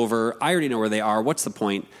 game's over, I already know where they are, what's the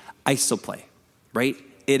point? I still play, right?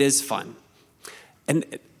 It is fun.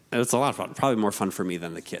 And it's a lot of fun, probably more fun for me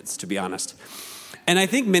than the kids, to be honest. And I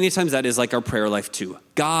think many times that is like our prayer life too.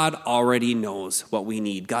 God already knows what we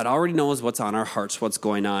need. God already knows what's on our hearts, what's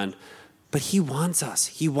going on. But he wants us.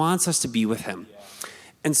 He wants us to be with him.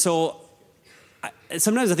 And so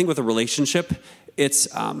sometimes I think with a relationship, it's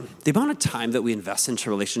the amount of time that we invest into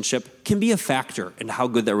a relationship can be a factor in how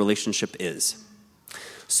good that relationship is.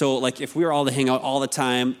 So like if we were all to hang out all the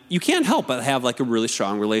time, you can't help but have like a really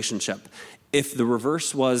strong relationship. If the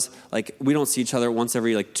reverse was like we don't see each other once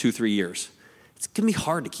every like 2-3 years, it's going to be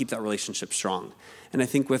hard to keep that relationship strong. And I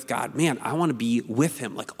think with God, man, I want to be with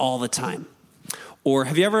him like all the time. Or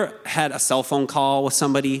have you ever had a cell phone call with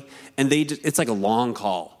somebody and it's like a long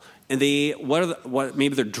call and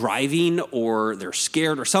maybe they're driving or they're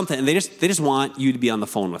scared or something and they just want you to be on the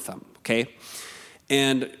phone with them, okay?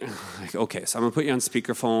 And okay, so I'm going to put you on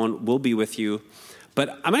speakerphone. We'll be with you.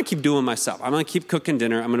 But I'm going to keep doing my stuff. I'm going to keep cooking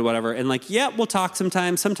dinner. I'm going to whatever. And like, yeah, we'll talk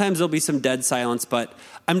sometimes. Sometimes there'll be some dead silence, but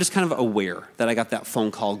I'm just kind of aware that I got that phone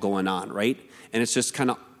call going on, right? And it's just kind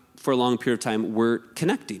of, for a long period of time, we're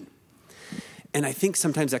connecting. And I think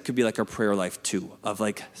sometimes that could be like our prayer life too, of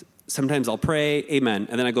like, sometimes I'll pray, amen,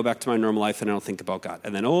 and then I go back to my normal life and I don't think about God.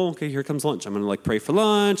 And then, okay, here comes lunch. I'm going to like pray for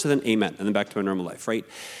lunch, and then amen, and then back to my normal life, right?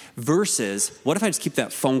 Versus, what if I just keep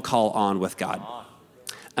that phone call on with God?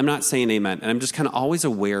 I'm not saying amen, and I'm just kind of always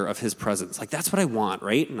aware of his presence. Like, that's what I want,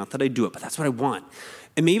 right? Not that I do it, but that's what I want.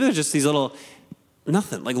 And maybe there's just these little,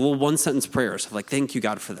 nothing, like little one-sentence prayers of like, thank you,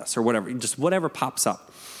 God, for this, or whatever, just whatever pops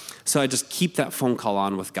up. So I just keep that phone call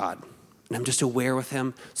on with God. And I'm just aware with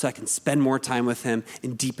him so I can spend more time with him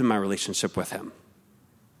and deepen my relationship with him.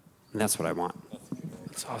 And that's what I want.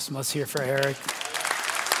 That's awesome. Let's hear for Eric.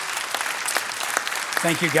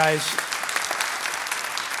 Thank you, guys.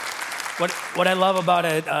 What I love about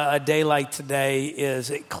a day like today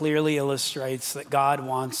is it clearly illustrates that God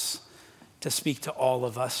wants to speak to all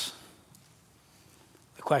of us.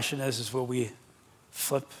 The question is will we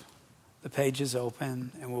flip the pages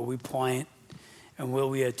open, and will we point, and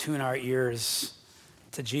will we attune our ears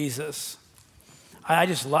to Jesus? I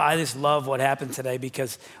just love what happened today,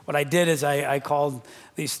 because what I did is I called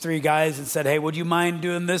these three guys and said, hey, would you mind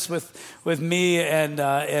doing this with me?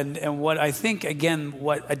 And what I think, again,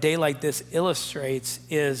 what a day like this illustrates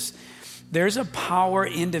is there's a power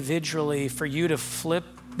individually for you to flip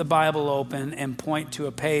the Bible open and point to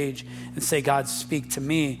a page and say, God, speak to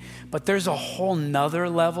me. But there's a whole nother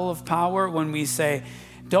level of power when we say,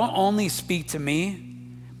 don't only speak to me,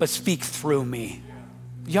 but speak through me.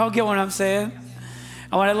 Y'all get what I'm saying?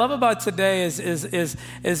 And what I love about today is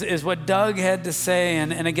what Doug had to say.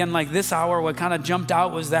 And again, like this hour, what kind of jumped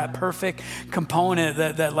out was that perfect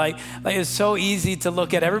component that like is so easy to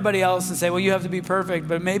look at everybody else and say, well, you have to be perfect,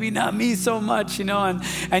 but maybe not me so much, you know?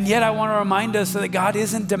 And yet I want to remind us that God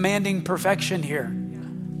isn't demanding perfection here.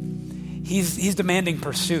 He's demanding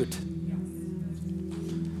pursuit.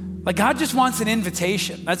 Like God just wants an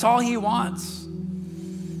invitation. That's all he wants.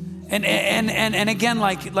 And again,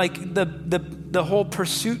 like the whole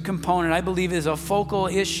pursuit component, I believe, is a focal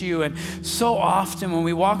issue. And so often when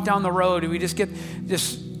we walk down the road, we just get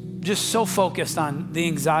just so focused on the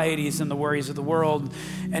anxieties and the worries of the world.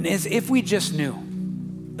 And as if we just knew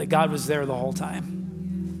that God was there the whole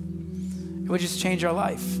time, it would just change our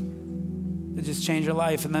life. It would just change our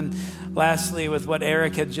life. And then lastly, with what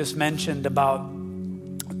Eric had just mentioned about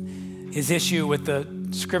his issue with the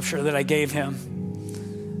scripture that I gave him,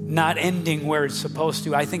 not ending where it's supposed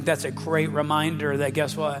to. I think that's a great reminder that,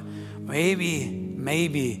 guess what?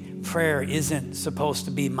 Maybe prayer isn't supposed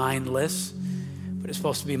to be mindless, but it's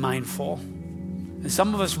supposed to be mindful. And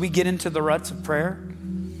some of us, we get into the ruts of prayer.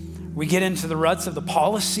 We get into the ruts of the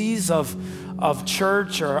policies of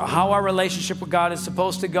church, or how our relationship with God is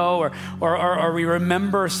supposed to go, or we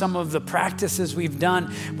remember some of the practices we've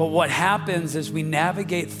done. But what happens is we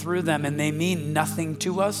navigate through them and they mean nothing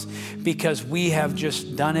to us because we have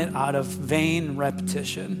just done it out of vain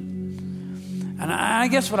repetition. And I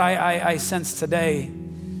guess what I sense today,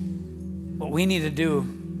 what we need to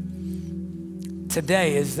do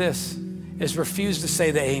today is refuse to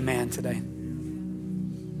say the amen today.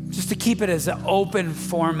 Just to keep it as an open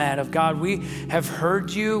format of God. We have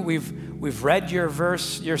heard you. We've read your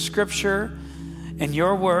verse, your scripture, and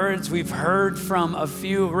your words. We've heard from a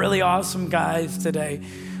few really awesome guys today.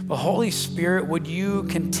 But Holy Spirit, would you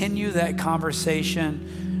continue that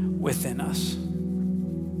conversation within us?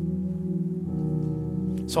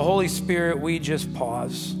 So Holy Spirit, we just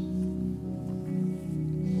pause.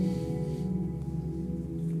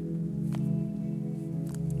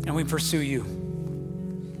 And we pursue you.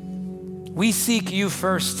 We seek you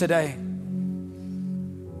first today.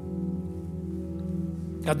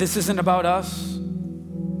 God, this isn't about us,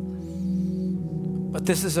 but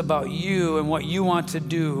this is about you and what you want to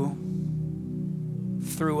do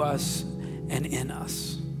through us and in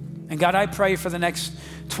us. And God, I pray for the next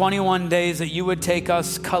 21 days that you would take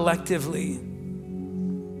us collectively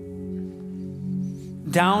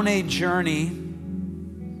down a journey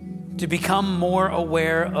to become more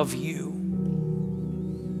aware of you.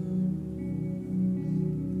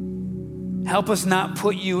 Help us not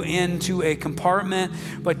put you into a compartment,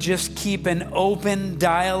 but just keep an open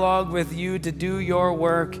dialogue with you to do your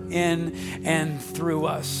work in and through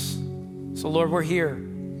us. So Lord, we're here.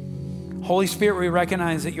 Holy Spirit, we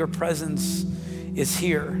recognize that your presence is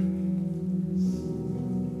here.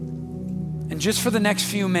 And just for the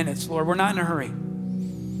next few minutes, Lord, we're not in a hurry.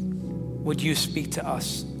 Would you speak to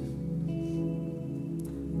us?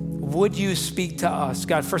 Would you speak to us?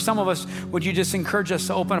 God, for some of us, would you just encourage us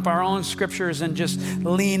to open up our own scriptures and just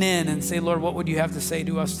lean in and say, Lord, what would you have to say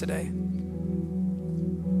to us today?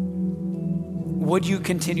 Would you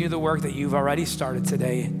continue the work that you've already started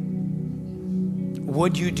today?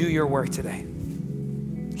 Would you do your work today?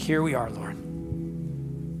 Here we are, Lord.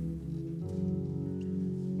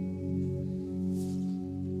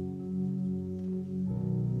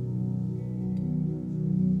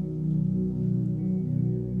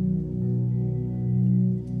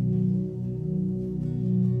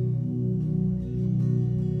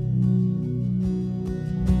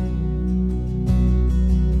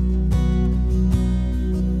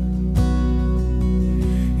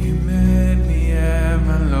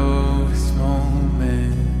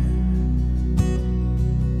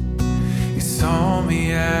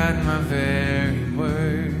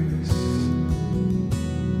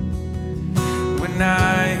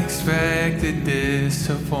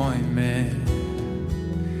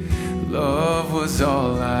 love was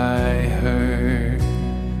all I heard.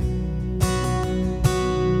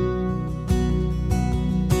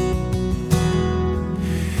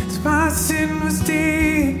 My sin was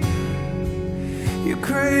deep, your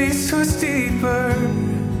grace was deeper.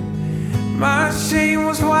 My shame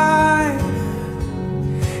was wide,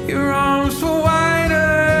 your arms were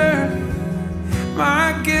wider.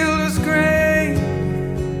 My guilt was great,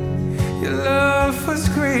 your love was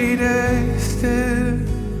greater still.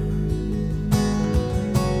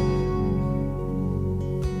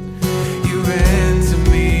 You ran to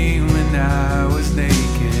me when I was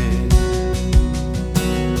naked.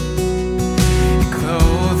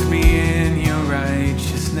 Clothe me in your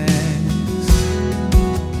righteousness.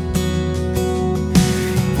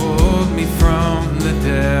 Pulled me from the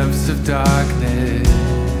depths of darkness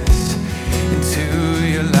into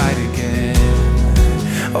your light again.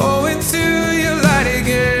 Oh, into your light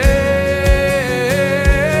again.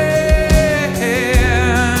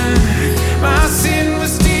 My sin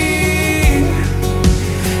was deep,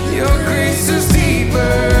 your grace was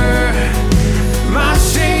deeper. My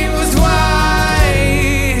shame was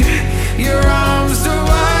wide, your arms were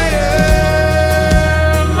wider.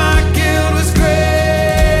 My guilt was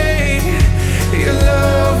great, your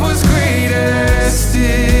love was greater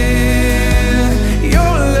still.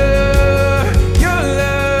 Your love, your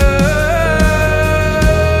love.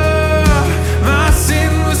 My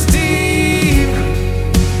sin was deep,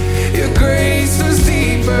 your grace was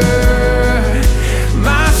deeper.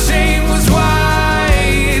 My shame was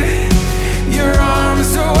wide, your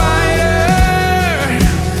arms were wider.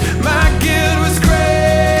 My guilt was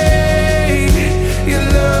great, your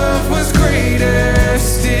love was greater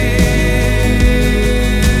still.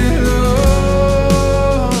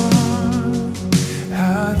 Oh,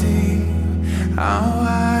 how deep, how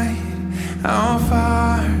wide, how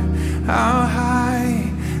far, how high,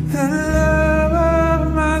 the love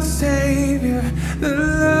of my Savior, the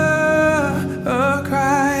love of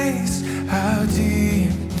Christ. How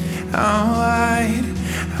deep, how wide,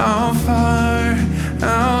 how far,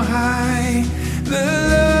 how high, the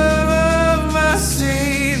love of my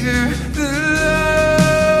Savior, the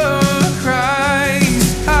love of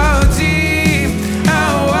Christ. How deep,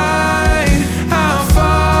 how wide, how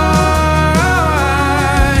far, how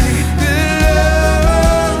high, the love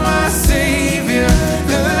of my Savior,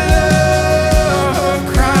 the love of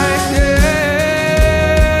Christ. Yeah.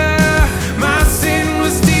 My sin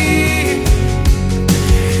was deep,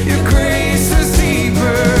 your grace was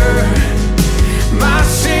deeper. My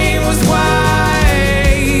shame was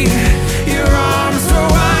wide, your arms were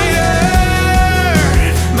wider.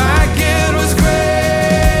 My guilt was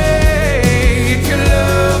great, your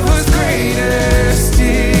love was greater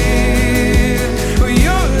still.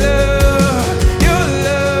 Your love, your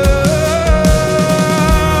love.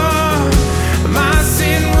 My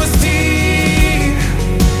sin was deep,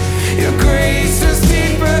 your grace was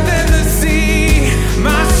deeper than the sea.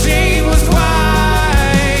 My shame was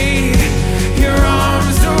wide, your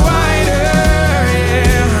arms were wider.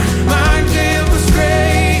 Yeah. My guilt was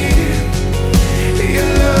great, your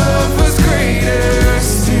love was greater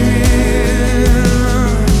still.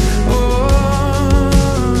 Oh,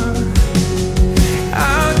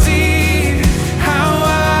 how deep, how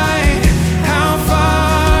wide, how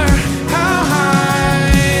far, how high,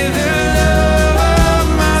 the love of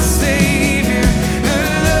my Savior, the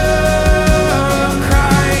love of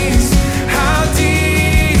Christ. How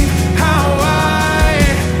deep, how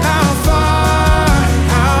wide, how far,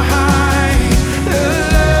 how high, the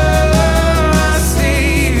love of my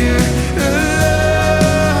Savior, the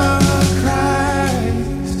love of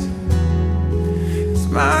Christ. 'Cause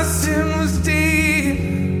my sin was deep,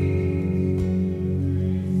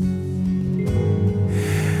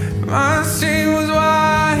 my shame was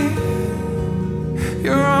wide,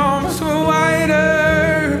 your arms were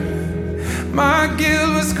wider. My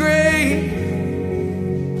guilt was great,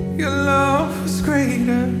 your love was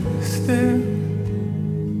greater still.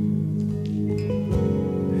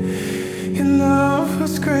 Your love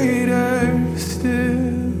was greater still.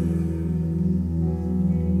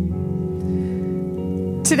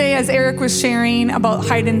 Today, as Eric was sharing about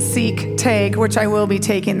hide and seek tag, which I will be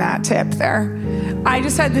taking that tip there, I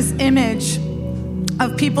just had this image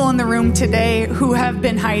of people in the room today who have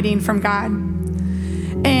been hiding from God.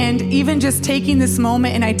 And even just taking this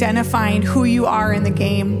moment and identifying who you are in the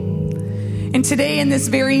game. And today, in this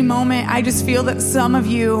very moment, I just feel that some of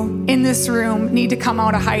you in this room need to come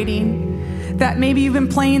out of hiding. That maybe you've been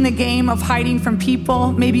playing the game of hiding from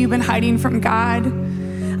people. Maybe you've been hiding from God.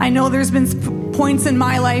 I know there's been points in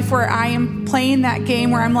my life where I am playing that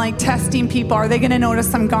game where I'm like testing people. Are they going to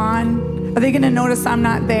notice I'm gone? Are they going to notice I'm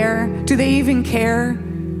not there? Do they even care?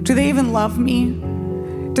 Do they even love me?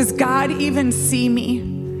 Does God even see me?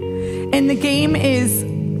 And the game is,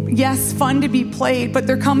 yes, fun to be played, but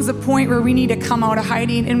there comes a point where we need to come out of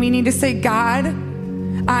hiding and we need to say, God,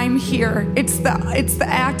 I'm here. It's the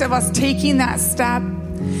act of us taking that step,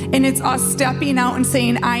 and it's us stepping out and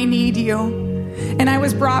saying, I need you. And I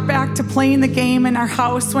was brought back to playing the game in our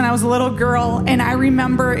house when I was a little girl. And I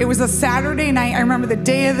remember it was a Saturday night. I remember the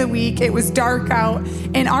day of the week. It was dark out.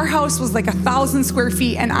 And our house was like 1,000 square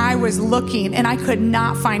feet. And I was looking and I could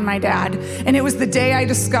not find my dad. And it was the day I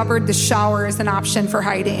discovered the shower as an option for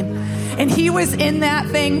hiding. And he was in that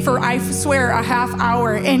thing for, I swear, a half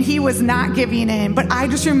hour. And he was not giving in. But I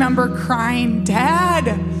just remember crying, Dad,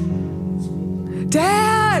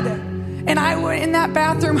 Dad. And I went in that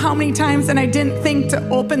bathroom how many times, and I didn't think to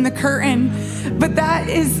open the curtain. But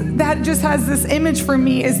that just has this image for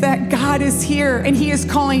me, is that God is here and he is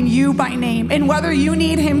calling you by name. And whether you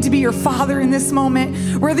need him to be your father in this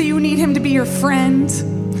moment, whether you need him to be your friend,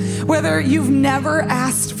 whether you've never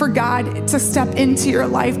asked for God to step into your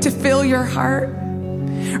life, to fill your heart,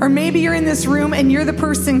 or maybe you're in this room and you're the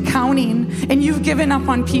person counting and you've given up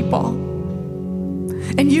on people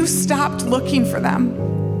and you stopped looking for them.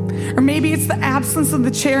 Or maybe it's the absence of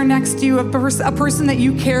the chair next to you, a person that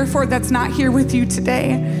you care for that's not here with you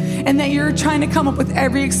today, and that you're trying to come up with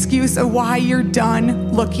every excuse of why you're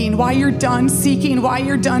done looking, why you're done seeking, why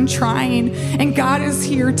you're done trying. And God is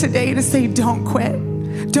here today to say, don't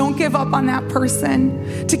quit. Don't give up on that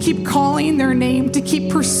person, to keep calling their name, to keep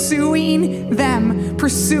pursuing them,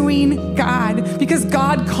 pursuing God, because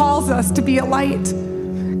God calls us to be a light.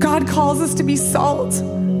 God calls us to be salt.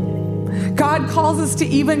 God calls us to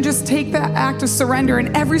even just take that act of surrender.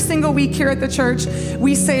 And every single week here at the church,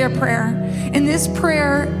 we say a prayer. And this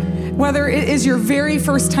prayer, whether it is your very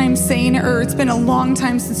first time saying it or it's been a long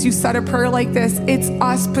time since you said a prayer like this, it's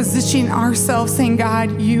us positioning ourselves saying,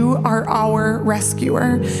 God, you are our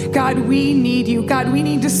rescuer. God, we need you. God, we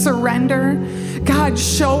need to surrender. God,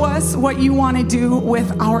 show us what you want to do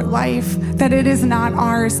with our life, that it is not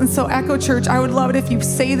ours. And so, Echo Church, I would love it if you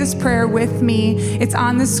say this prayer with me. It's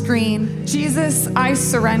on the screen. Jesus, I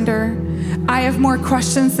surrender. I have more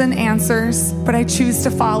questions than answers, but I choose to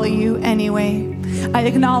follow you anyway. I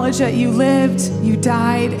acknowledge that you lived, you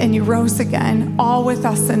died, and you rose again, all with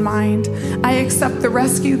us in mind. I accept the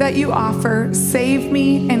rescue that you offer. Save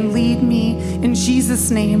me and lead me in Jesus'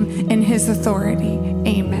 name, in his authority.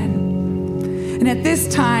 Amen. And at this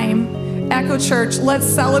time, Echo Church, let's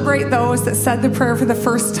celebrate those that said the prayer for the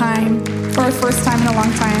first time, or the first time in a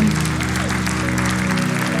long time.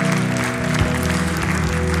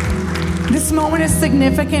 This moment is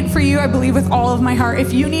significant for you, I believe, with all of my heart.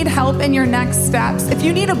 If you need help in your next steps, if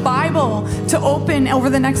you need a Bible to open over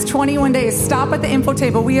the next 21 days, stop at the info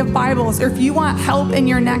table. We have Bibles. Or if you want help in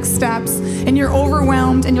your next steps and you're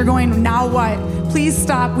overwhelmed and you're going, now what? Please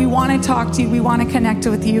stop. We want to talk to you. We want to connect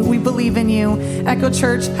with you. We believe in you. Echo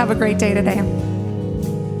Church, have a great day today.